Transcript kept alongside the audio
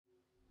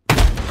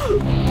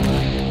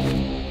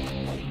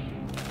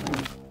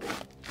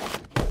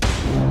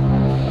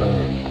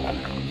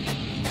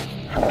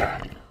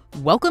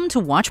Welcome to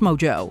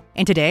WatchMojo,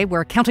 and today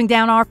we're counting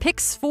down our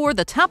picks for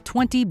the top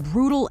 20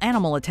 brutal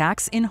animal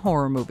attacks in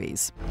horror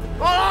movies.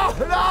 Oh,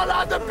 no,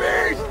 not the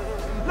beast!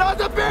 Not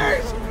the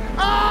beast!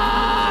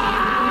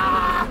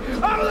 Ah!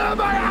 Open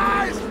my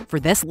eyes! For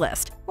this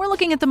list, we're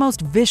looking at the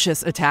most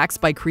vicious attacks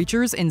by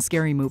creatures in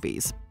scary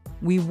movies.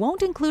 We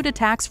won't include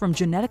attacks from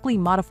genetically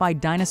modified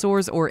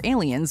dinosaurs or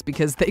aliens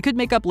because they could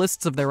make up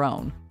lists of their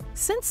own.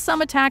 Since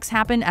some attacks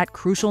happen at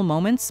crucial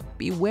moments,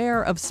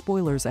 beware of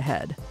spoilers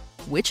ahead.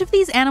 Which of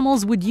these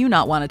animals would you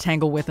not want to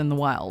tangle with in the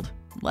wild?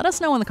 Let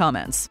us know in the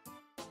comments.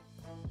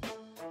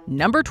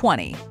 Number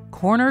 20.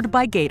 Cornered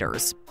by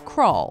gators.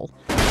 Crawl.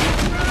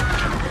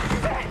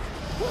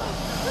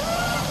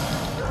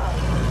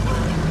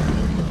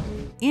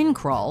 In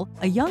Crawl,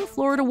 a young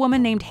Florida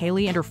woman named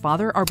Haley and her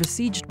father are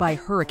besieged by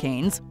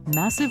hurricanes,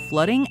 massive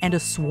flooding, and a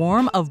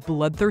swarm of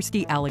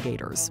bloodthirsty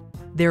alligators.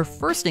 Their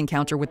first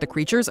encounter with the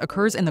creatures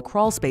occurs in the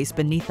crawl space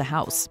beneath the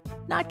house.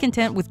 Not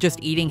content with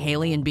just eating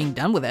Haley and being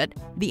done with it,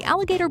 the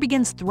alligator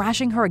begins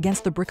thrashing her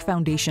against the brick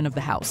foundation of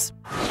the house.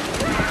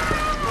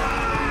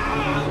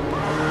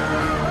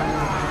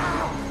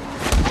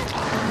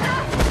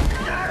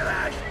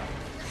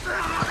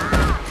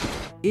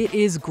 It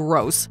is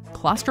gross,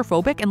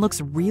 claustrophobic, and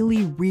looks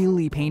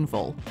really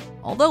painful.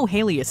 Although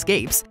Haley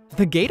escapes,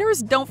 the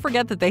gators don't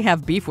forget that they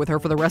have beef with her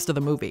for the rest of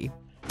the movie.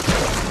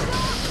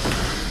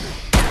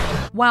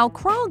 While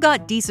Crawl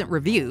got decent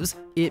reviews,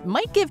 it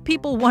might give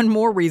people one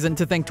more reason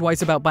to think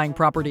twice about buying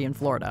property in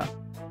Florida.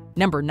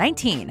 Number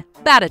 19.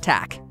 Bat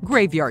Attack.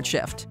 Graveyard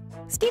Shift.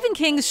 Stephen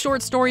King's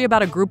short story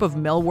about a group of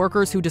mill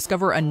workers who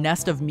discover a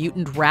nest of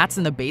mutant rats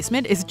in the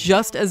basement is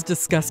just as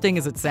disgusting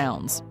as it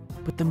sounds.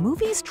 But the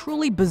movie's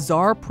truly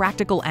bizarre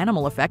practical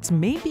animal effects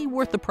may be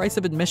worth the price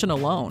of admission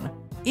alone.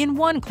 In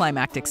one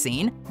climactic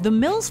scene, the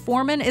mill's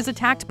foreman is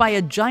attacked by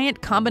a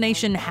giant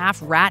combination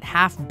half-rat,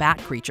 half-bat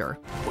creature.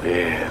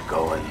 We're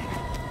going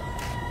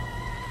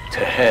to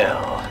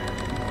hell.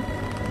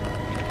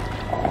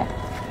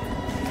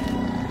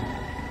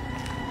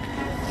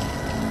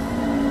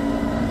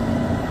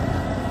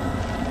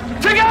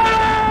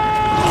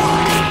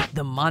 Together!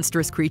 The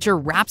monstrous creature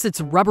wraps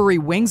its rubbery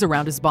wings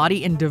around his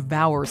body and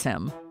devours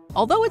him.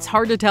 Although it's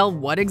hard to tell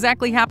what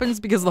exactly happens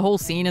because the whole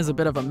scene is a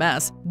bit of a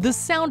mess, the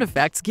sound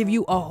effects give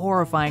you a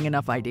horrifying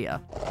enough idea.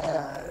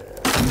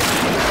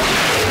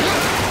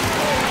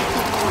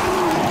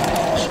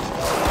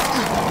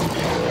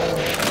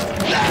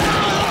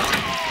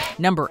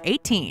 Number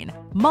 18.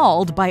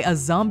 Mauled by a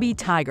zombie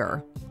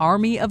tiger.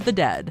 Army of the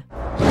Dead.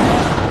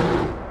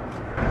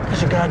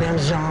 There's a goddamn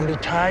zombie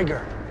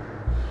tiger.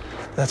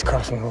 That's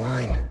crossing the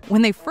line.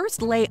 When they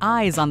first lay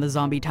eyes on the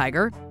zombie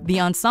tiger,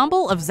 the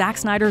ensemble of Zack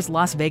Snyder's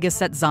Las Vegas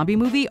set zombie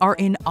movie are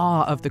in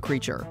awe of the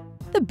creature.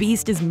 The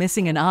beast is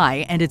missing an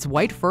eye, and its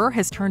white fur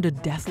has turned a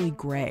deathly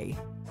gray.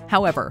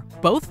 However,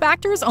 both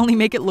factors only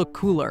make it look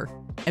cooler.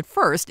 At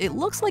first, it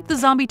looks like the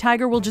zombie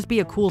tiger will just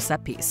be a cool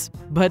set piece,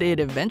 but it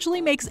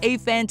eventually makes a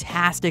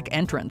fantastic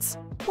entrance.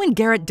 When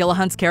Garrett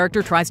Dillahunt's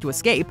character tries to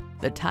escape,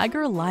 the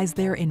tiger lies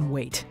there in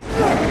wait.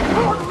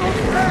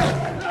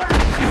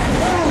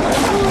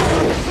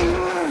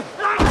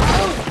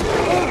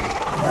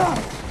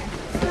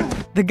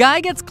 The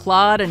guy gets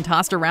clawed and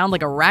tossed around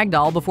like a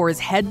ragdoll before his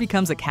head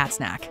becomes a cat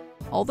snack.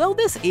 Although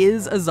this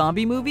is a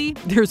zombie movie,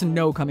 there's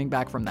no coming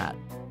back from that.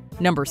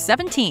 Number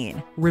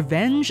 17.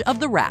 Revenge of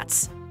the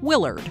Rats.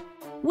 Willard.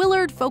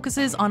 Willard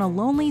focuses on a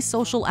lonely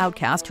social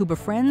outcast who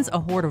befriends a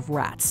horde of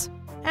rats.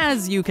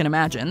 As you can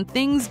imagine,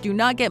 things do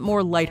not get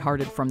more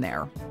lighthearted from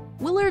there.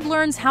 Willard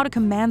learns how to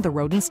command the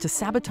rodents to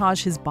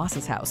sabotage his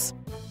boss's house.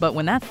 But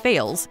when that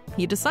fails,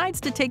 he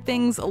decides to take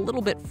things a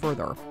little bit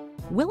further.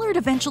 Willard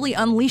eventually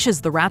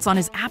unleashes the rats on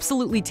his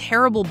absolutely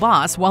terrible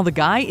boss while the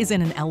guy is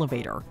in an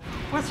elevator.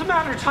 What's the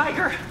matter,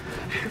 Tiger?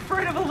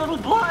 Afraid of a little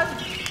blood?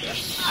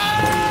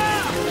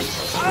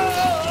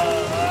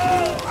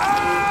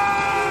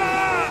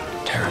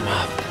 Tear him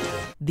up.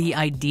 The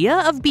idea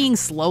of being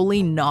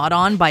slowly gnawed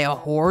on by a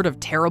horde of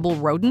terrible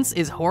rodents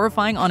is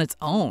horrifying on its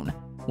own.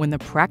 When the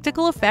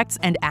practical effects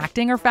and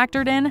acting are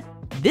factored in,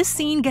 this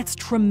scene gets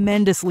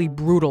tremendously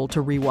brutal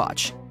to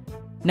rewatch.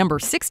 Number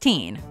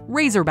 16.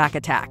 Razorback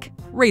Attack.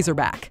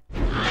 Razorback.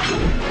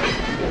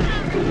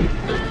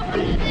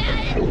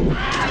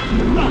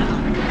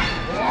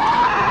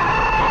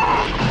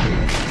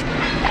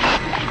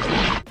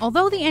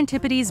 Although the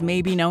Antipodes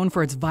may be known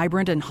for its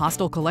vibrant and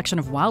hostile collection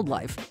of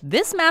wildlife,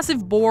 this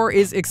massive boar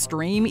is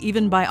extreme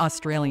even by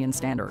Australian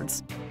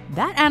standards.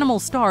 That animal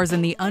stars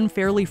in the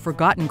unfairly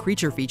forgotten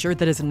creature feature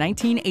that is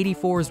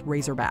 1984's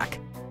Razorback.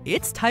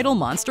 Its title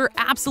monster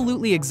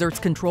absolutely exerts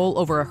control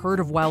over a herd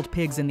of wild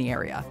pigs in the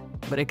area,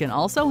 but it can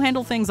also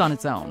handle things on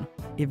its own.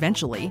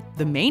 Eventually,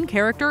 the main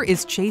character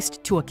is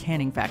chased to a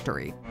canning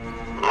factory.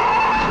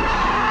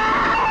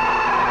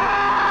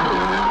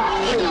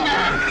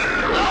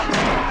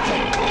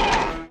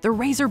 The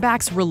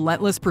Razorback's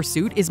relentless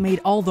pursuit is made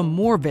all the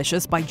more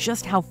vicious by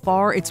just how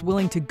far it's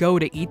willing to go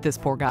to eat this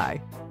poor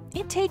guy.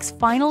 It takes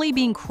finally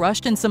being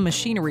crushed in some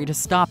machinery to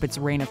stop its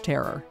reign of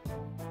terror.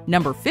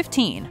 Number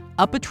 15.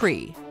 Up a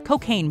Tree,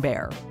 Cocaine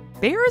Bear.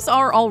 Bears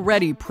are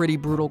already pretty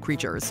brutal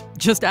creatures.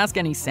 Just ask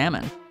any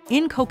salmon.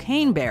 In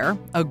Cocaine Bear,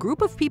 a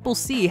group of people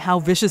see how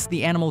vicious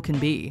the animal can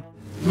be.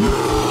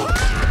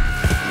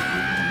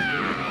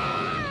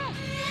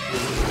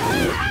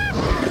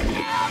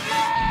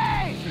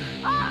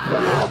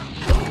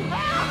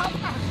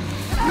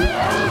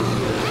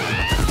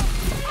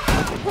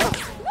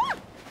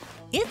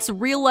 Its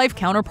real-life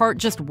counterpart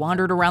just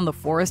wandered around the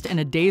forest in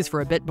a daze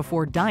for a bit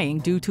before dying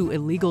due to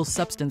illegal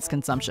substance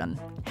consumption.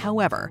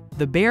 However,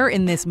 the bear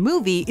in this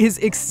movie is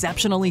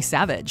exceptionally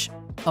savage.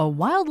 A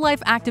wildlife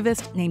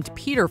activist named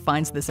Peter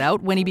finds this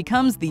out when he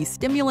becomes the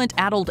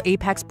stimulant-addled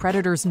apex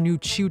predator's new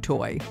chew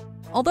toy.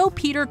 Although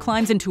Peter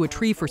climbs into a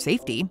tree for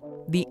safety,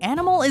 the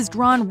animal is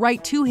drawn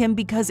right to him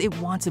because it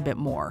wants a bit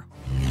more.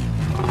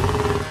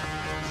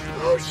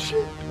 Oh,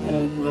 shit.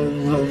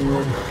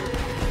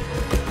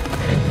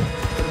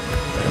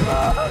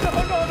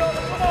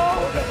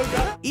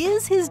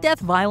 Is his death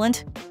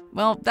violent?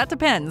 Well, that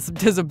depends.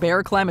 Does a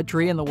bear climb a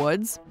tree in the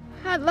woods?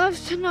 I'd love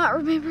to not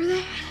remember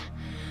that,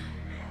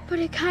 but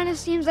it kind of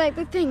seems like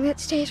the thing that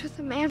stays with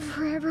a man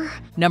forever.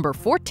 Number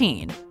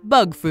 14.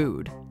 Bug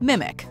Food,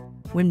 Mimic.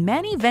 When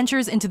Manny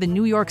ventures into the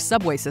New York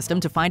subway system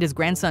to find his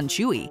grandson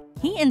Chewie,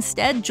 he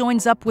instead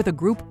joins up with a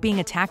group being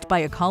attacked by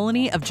a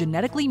colony of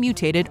genetically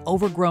mutated,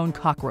 overgrown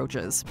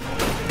cockroaches.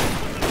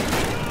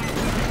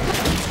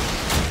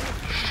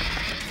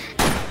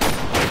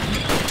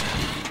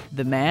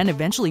 The man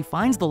eventually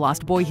finds the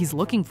lost boy he's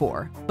looking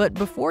for, but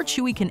before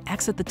Chewie can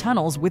exit the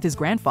tunnels with his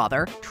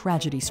grandfather,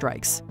 tragedy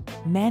strikes.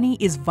 Manny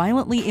is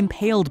violently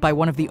impaled by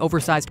one of the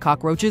oversized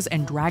cockroaches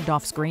and dragged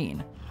off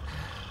screen.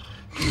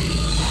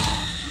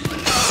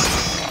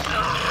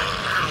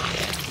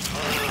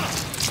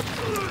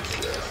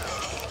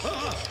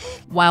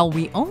 While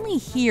we only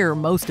hear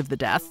most of the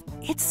death,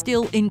 it's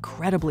still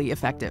incredibly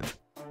effective.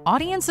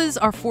 Audiences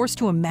are forced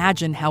to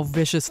imagine how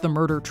vicious the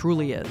murder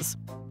truly is.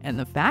 And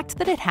the fact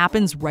that it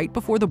happens right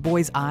before the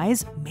boy's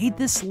eyes made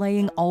this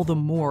slaying all the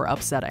more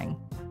upsetting.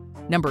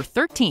 Number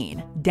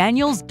 13.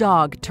 Daniel's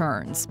Dog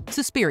Turns,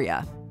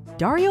 Suspiria.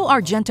 Dario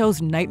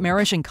Argento's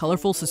nightmarish and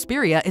colorful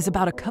Suspiria is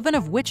about a coven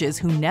of witches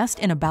who nest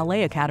in a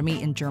ballet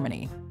academy in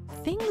Germany.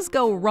 Things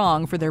go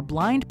wrong for their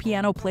blind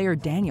piano player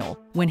Daniel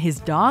when his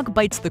dog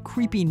bites the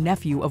creepy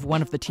nephew of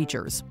one of the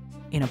teachers.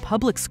 In a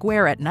public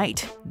square at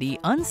night, the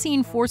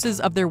unseen forces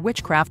of their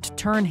witchcraft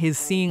turn his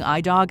seeing eye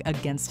dog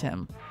against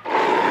him.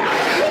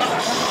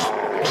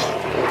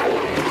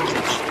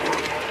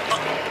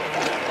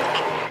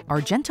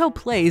 Argento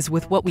plays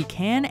with what we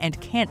can and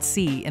can't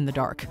see in the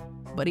dark,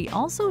 but he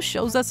also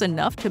shows us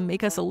enough to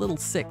make us a little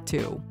sick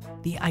too.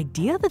 The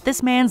idea that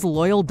this man's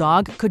loyal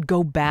dog could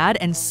go bad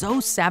and so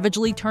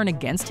savagely turn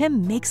against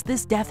him makes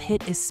this death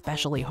hit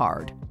especially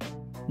hard.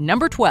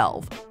 Number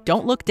 12.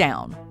 Don't Look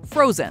Down,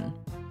 Frozen.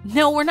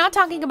 No, we're not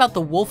talking about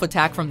the wolf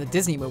attack from the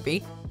Disney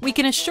movie. We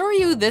can assure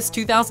you this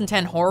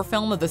 2010 horror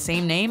film of the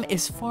same name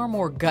is far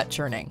more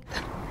gut-churning.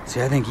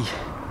 See, I think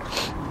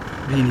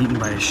being eaten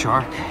by a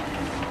shark,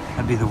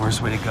 that'd be the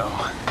worst way to go.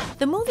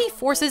 The movie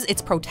forces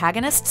its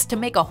protagonists to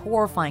make a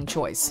horrifying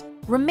choice.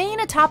 Remain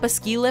atop a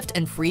ski lift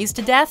and freeze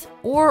to death,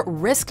 or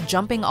risk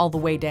jumping all the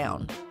way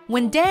down.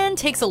 When Dan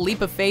takes a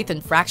leap of faith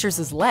and fractures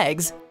his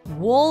legs,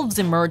 wolves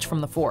emerge from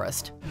the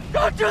forest.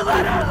 Don't you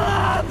let her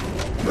live!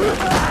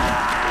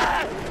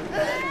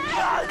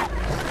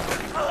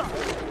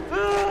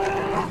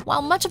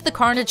 While much of the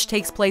carnage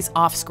takes place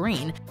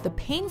off-screen, the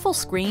painful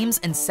screams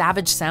and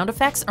savage sound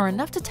effects are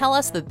enough to tell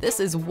us that this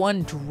is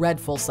one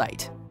dreadful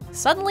sight.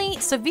 Suddenly,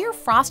 severe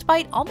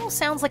frostbite almost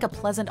sounds like a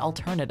pleasant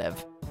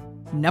alternative.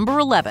 Number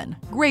 11.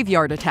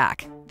 Graveyard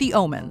Attack, The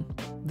Omen.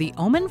 The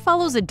Omen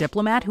follows a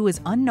diplomat who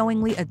has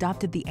unknowingly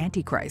adopted the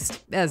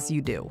Antichrist, as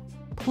you do.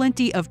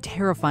 Plenty of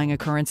terrifying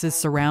occurrences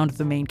surround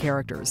the main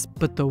characters,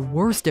 but the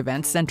worst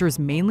event centers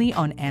mainly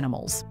on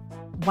animals.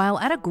 While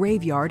at a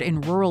graveyard in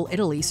rural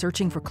Italy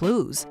searching for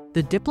clues,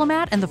 the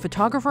diplomat and the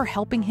photographer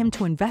helping him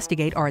to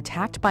investigate are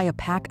attacked by a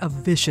pack of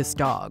vicious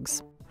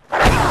dogs.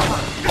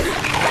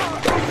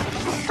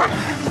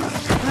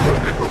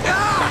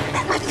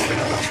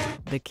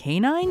 The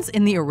canines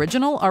in the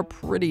original are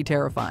pretty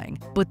terrifying,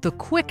 but the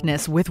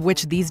quickness with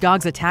which these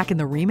dogs attack in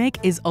the remake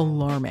is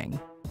alarming.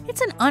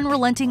 It's an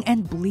unrelenting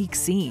and bleak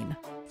scene.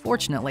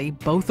 Fortunately,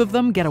 both of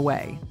them get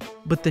away,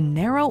 but the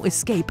narrow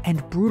escape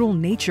and brutal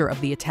nature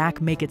of the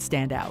attack make it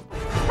stand out.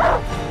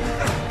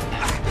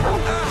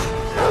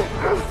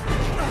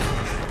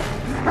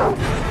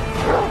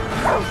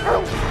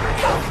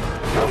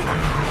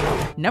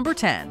 Number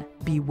 10.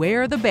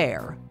 Beware the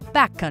Bear,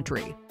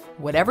 Backcountry.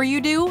 Whatever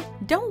you do,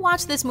 don't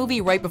watch this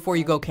movie right before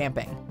you go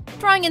camping.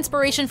 Drawing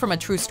inspiration from a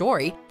true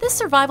story, this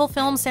survival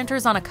film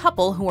centers on a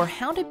couple who are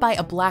hounded by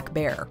a black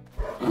bear.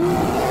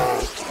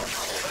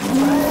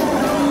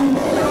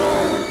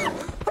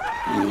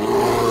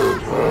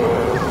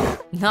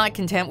 Not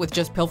content with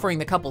just pilfering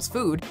the couple's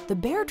food, the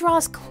bear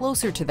draws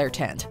closer to their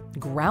tent,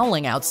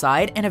 growling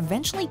outside and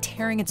eventually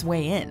tearing its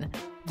way in.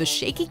 The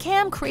shaky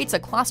cam creates a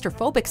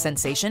claustrophobic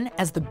sensation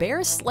as the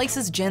bear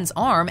slices Jen's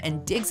arm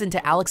and digs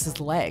into Alex's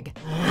leg.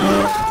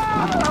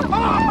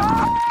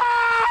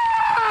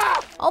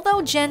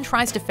 Although Jen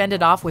tries to fend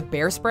it off with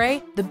bear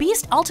spray, the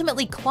beast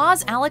ultimately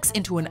claws Alex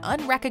into an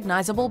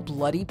unrecognizable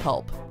bloody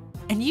pulp.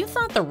 And you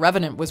thought The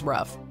Revenant was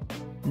rough.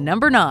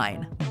 Number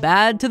 9.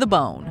 Bad to the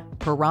Bone.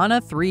 Piranha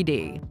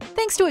 3D.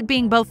 Thanks to it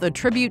being both a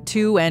tribute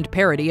to and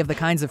parody of the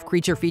kinds of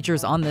creature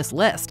features on this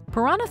list,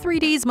 Piranha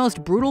 3D's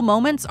most brutal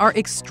moments are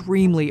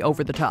extremely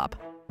over the top.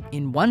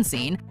 In one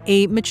scene,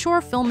 a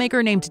mature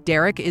filmmaker named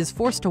Derek is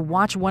forced to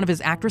watch one of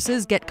his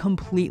actresses get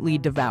completely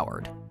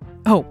devoured.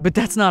 Oh, but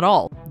that's not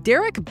all.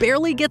 Derek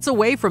barely gets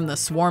away from the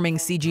swarming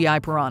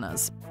CGI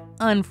piranhas.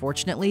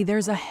 Unfortunately,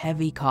 there's a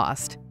heavy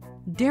cost.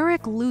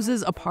 Derek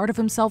loses a part of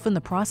himself in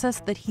the process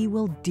that he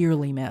will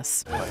dearly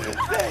miss.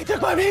 They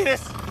took my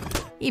penis!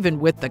 Even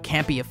with the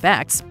campy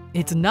effects,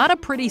 it's not a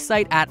pretty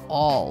sight at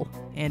all.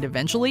 And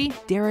eventually,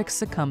 Derek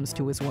succumbs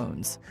to his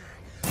wounds.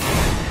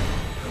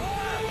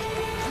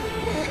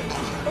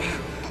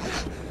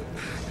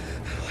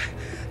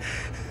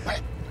 My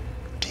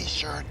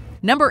t-shirt.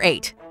 Number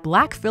 8.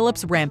 Black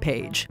Phillip's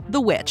Rampage. The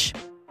Witch.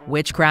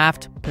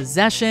 Witchcraft,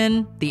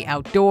 possession, the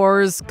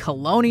outdoors,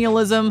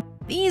 colonialism.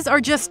 These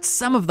are just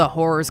some of the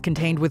horrors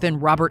contained within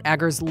Robert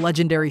Eggers'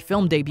 legendary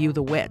film debut,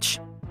 The Witch.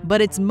 But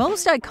its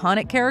most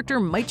iconic character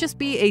might just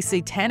be a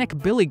satanic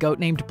billy goat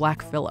named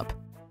Black Phillip.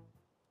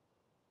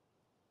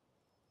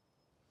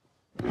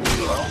 In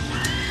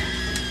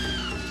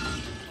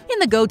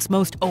the goat's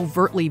most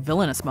overtly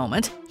villainous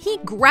moment, he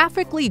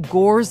graphically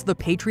gores the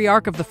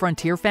patriarch of the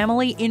Frontier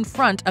family in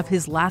front of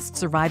his last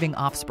surviving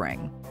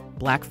offspring.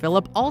 Black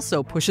Phillip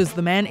also pushes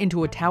the man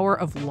into a tower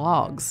of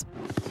logs.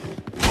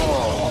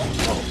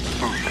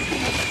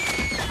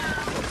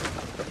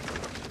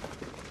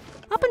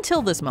 Up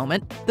until this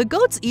moment, the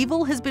goat's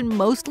evil has been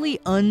mostly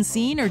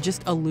unseen or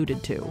just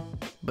alluded to.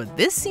 But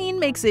this scene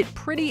makes it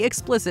pretty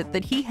explicit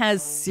that he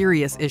has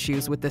serious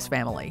issues with this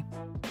family.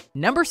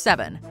 Number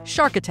 7.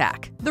 Shark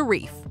Attack. The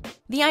Reef.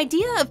 The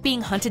idea of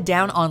being hunted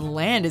down on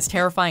land is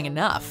terrifying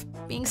enough.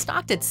 Being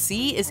stalked at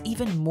sea is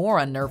even more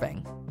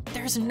unnerving.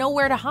 There's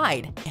nowhere to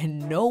hide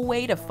and no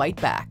way to fight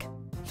back.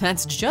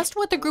 That's just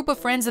what the group of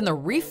friends in the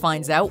reef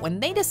finds out when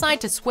they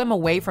decide to swim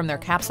away from their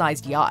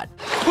capsized yacht.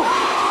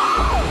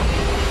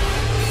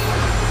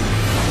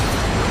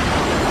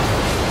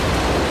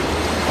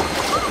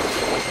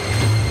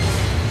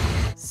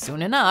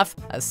 Soon enough,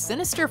 a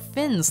sinister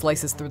fin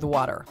slices through the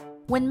water.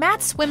 When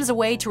Matt swims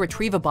away to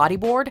retrieve a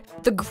bodyboard,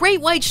 the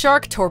great white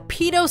shark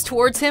torpedoes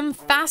towards him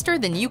faster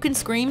than you can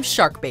scream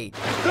shark bait.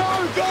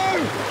 Go,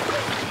 go!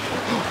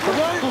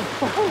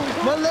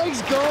 My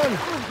leg's gone.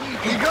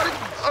 You gotta...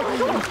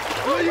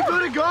 Where you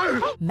gotta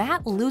go?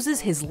 Matt loses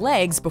his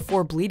legs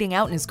before bleeding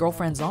out in his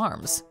girlfriend's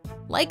arms.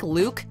 Like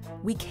Luke,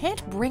 we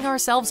can't bring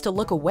ourselves to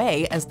look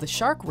away as the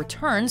shark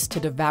returns to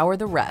devour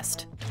the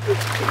rest.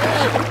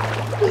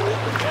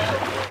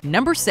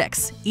 Number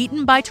 6.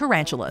 Eaten by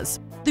tarantulas.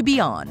 The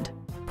Beyond.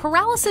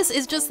 Paralysis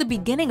is just the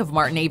beginning of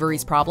Martin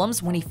Avery's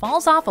problems when he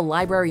falls off a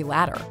library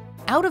ladder.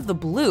 Out of the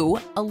blue,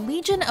 a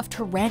legion of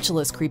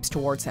tarantulas creeps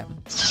towards him.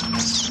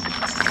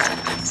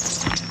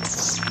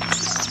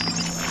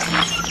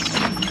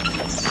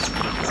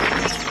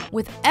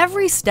 With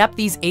every step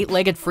these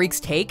 8-legged freaks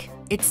take,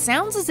 it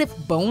sounds as if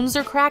bones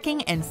are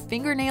cracking and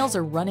fingernails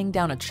are running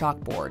down a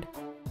chalkboard.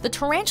 The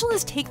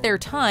tarantulas take their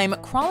time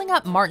crawling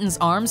up Martin's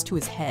arms to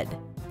his head.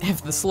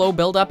 If the slow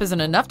buildup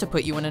isn't enough to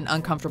put you in an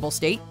uncomfortable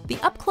state, the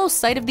up-close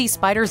sight of these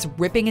spiders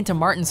ripping into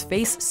Martin's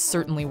face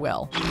certainly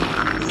will.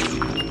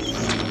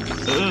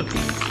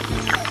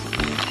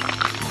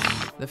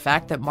 The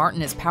fact that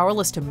Martin is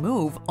powerless to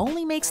move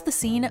only makes the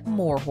scene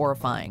more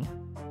horrifying.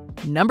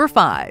 Number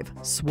 5.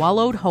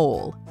 Swallowed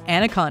Whole.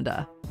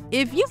 Anaconda.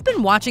 If you've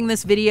been watching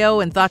this video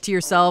and thought to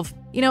yourself,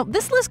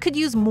 this list could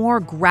use more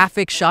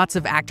graphic shots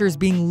of actors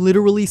being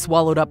literally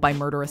swallowed up by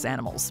murderous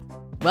animals.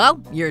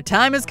 Well, your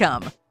time has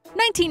come.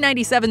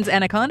 1997's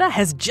Anaconda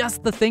has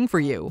just the thing for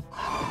you.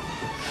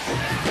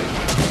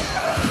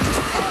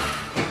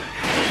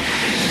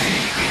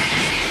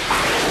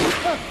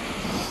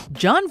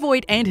 Jon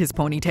Voight and his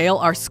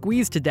ponytail are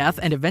squeezed to death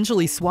and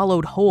eventually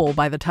swallowed whole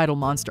by the title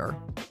monster.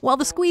 While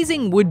the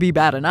squeezing would be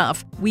bad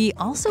enough, we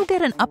also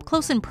get an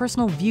up-close and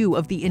personal view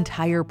of the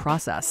entire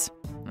process.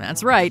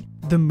 That's right,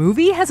 the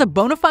movie has a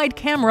bona fide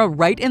camera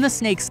right in the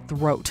snake's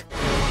throat.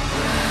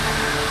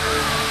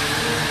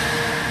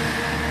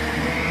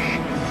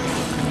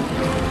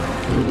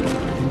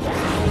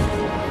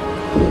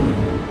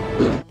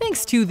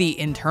 Thanks to the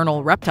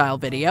internal reptile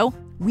video,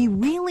 we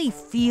really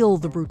feel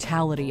the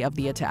brutality of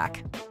the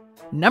attack.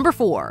 Number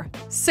 4.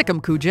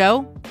 Sick'em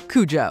Cujo.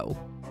 Cujo.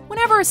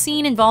 Whenever a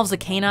scene involves a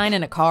canine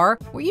in a car,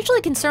 we're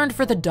usually concerned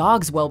for the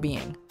dog's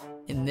well-being.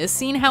 In this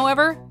scene,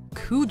 however,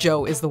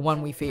 Cujo is the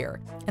one we fear,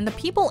 and the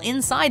people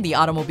inside the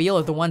automobile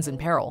are the ones in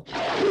peril.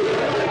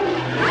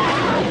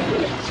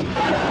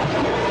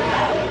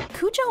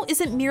 Cujo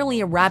isn't merely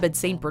a rabid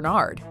Saint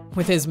Bernard.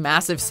 With his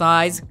massive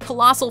size,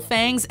 colossal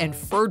fangs, and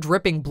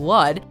fur-dripping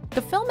blood,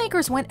 the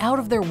filmmakers went out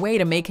of their way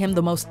to make him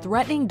the most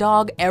threatening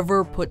dog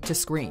ever put to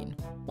screen.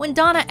 When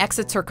Donna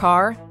exits her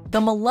car, the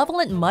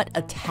malevolent mutt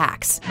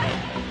attacks.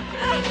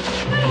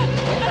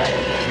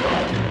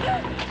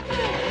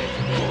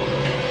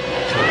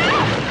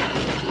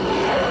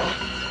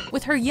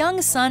 With her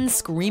young son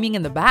screaming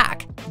in the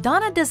back,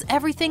 Donna does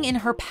everything in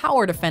her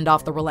power to fend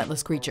off the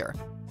relentless creature.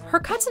 Her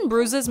cuts and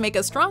bruises make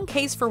a strong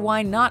case for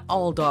why not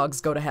all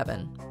dogs go to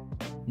heaven.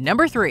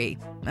 Number 3.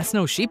 That's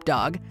no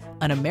sheepdog,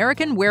 an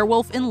American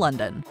werewolf in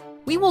London.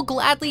 We will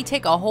gladly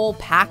take a whole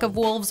pack of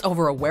wolves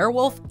over a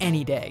werewolf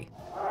any day.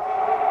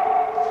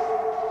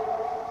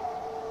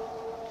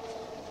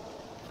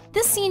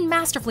 This scene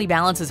masterfully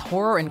balances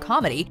horror and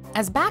comedy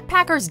as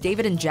backpackers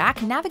David and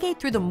Jack navigate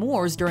through the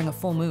moors during a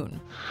full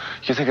moon.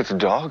 You think it's a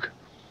dog?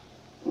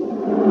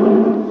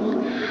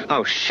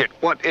 Oh shit,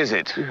 what is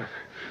it? Yeah,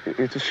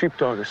 it's a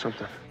sheepdog or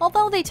something.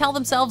 Although they tell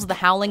themselves the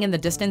howling in the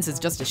distance is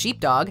just a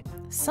sheepdog,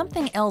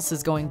 something else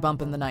is going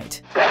bump in the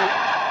night.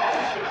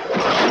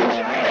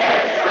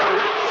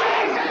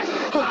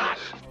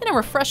 In a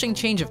refreshing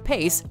change of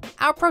pace,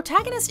 our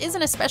protagonist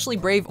isn't especially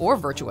brave or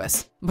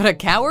virtuous, but a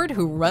coward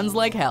who runs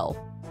like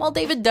hell. While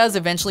David does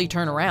eventually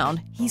turn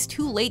around, he's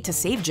too late to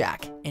save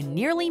Jack and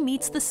nearly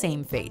meets the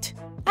same fate.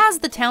 As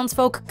the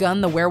townsfolk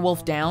gun the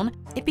werewolf down,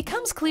 it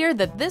becomes clear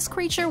that this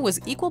creature was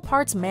equal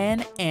parts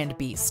man and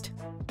beast.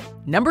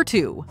 Number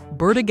 2.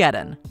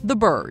 Birdageddon, The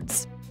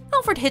Birds.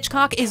 Alfred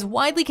Hitchcock is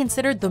widely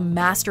considered the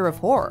master of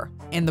horror,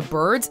 and The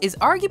Birds is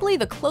arguably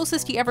the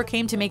closest he ever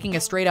came to making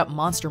a straight-up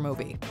monster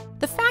movie.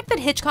 The fact that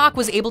Hitchcock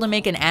was able to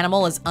make an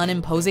animal as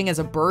unimposing as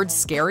a bird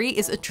scary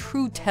is a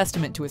true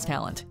testament to his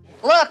talent.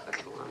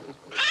 Look!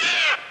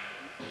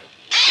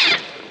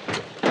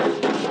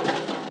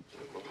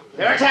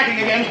 They're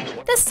attacking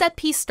again! This set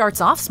piece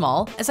starts off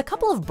small as a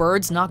couple of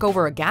birds knock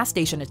over a gas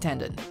station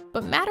attendant,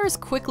 but matters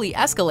quickly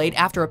escalate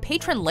after a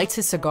patron lights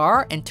his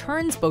cigar and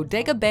turns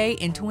Bodega Bay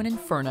into an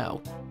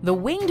inferno. The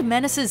winged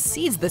menaces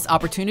seize this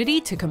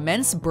opportunity to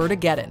commence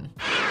Birdageddon.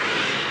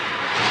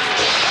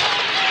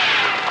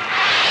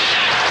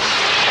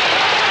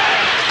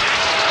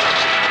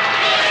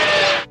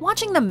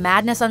 Watching the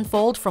madness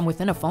unfold from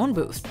within a phone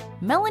booth,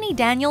 Melanie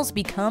Daniels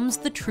becomes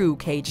the true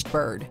caged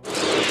bird.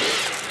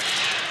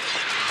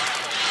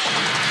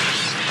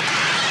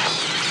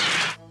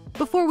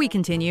 Before we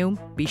continue,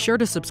 be sure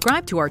to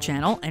subscribe to our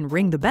channel and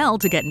ring the bell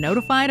to get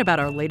notified about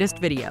our latest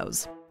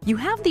videos. You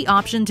have the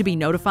option to be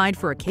notified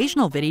for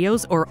occasional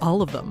videos or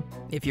all of them.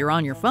 If you're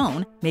on your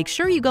phone, make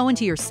sure you go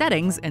into your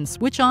settings and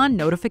switch on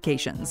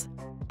notifications.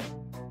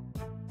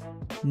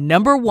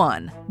 Number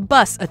 1.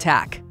 Bus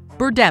Attack,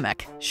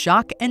 Birdemic,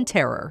 Shock and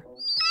Terror.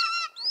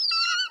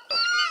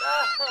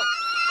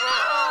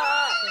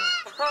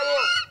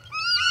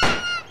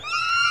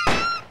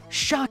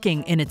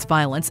 Shocking in its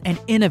violence and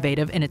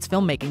innovative in its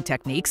filmmaking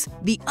techniques,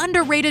 the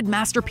underrated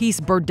masterpiece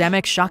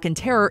Birdemic, Shock and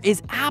Terror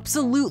is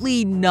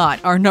absolutely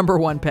not our number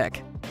 1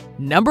 pick.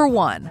 Number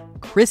 1.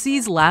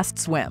 Chrissy's Last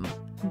Swim,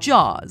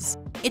 Jaws.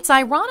 It's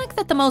ironic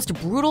that the most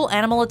brutal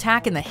animal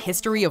attack in the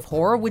history of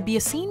horror would be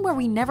a scene where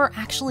we never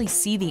actually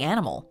see the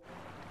animal.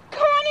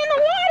 Come on in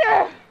the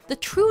water! The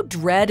true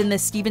dread in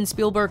this Steven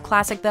Spielberg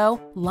classic,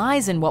 though,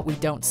 lies in what we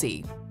don't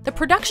see. The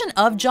production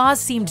of Jaws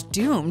seemed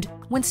doomed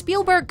when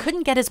Spielberg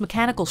couldn't get his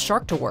mechanical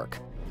shark to work.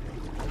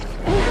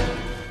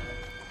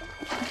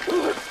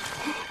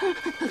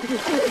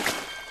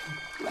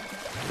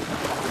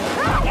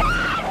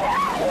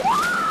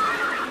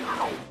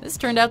 This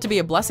turned out to be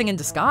a blessing in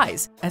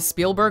disguise, as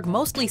Spielberg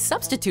mostly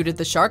substituted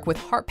the shark with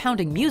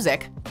heart-pounding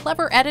music,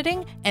 clever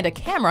editing, and a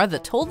camera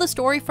that told the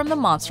story from the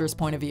monster's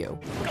point of view.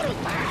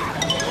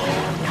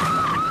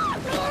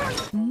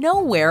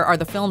 Nowhere are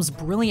the film's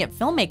brilliant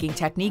filmmaking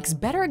techniques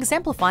better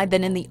exemplified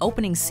than in the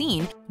opening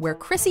scene, where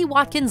Chrissy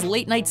Watkins'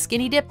 late-night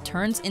skinny dip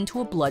turns into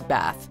a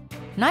bloodbath.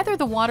 Neither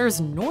the waters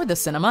nor the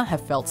cinema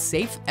have felt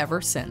safe ever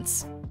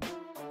since.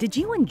 Did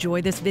you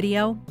enjoy this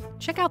video?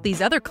 Check out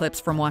these other clips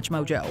from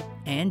WatchMojo,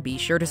 and be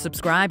sure to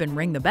subscribe and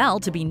ring the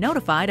bell to be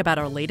notified about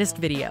our latest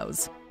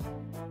videos.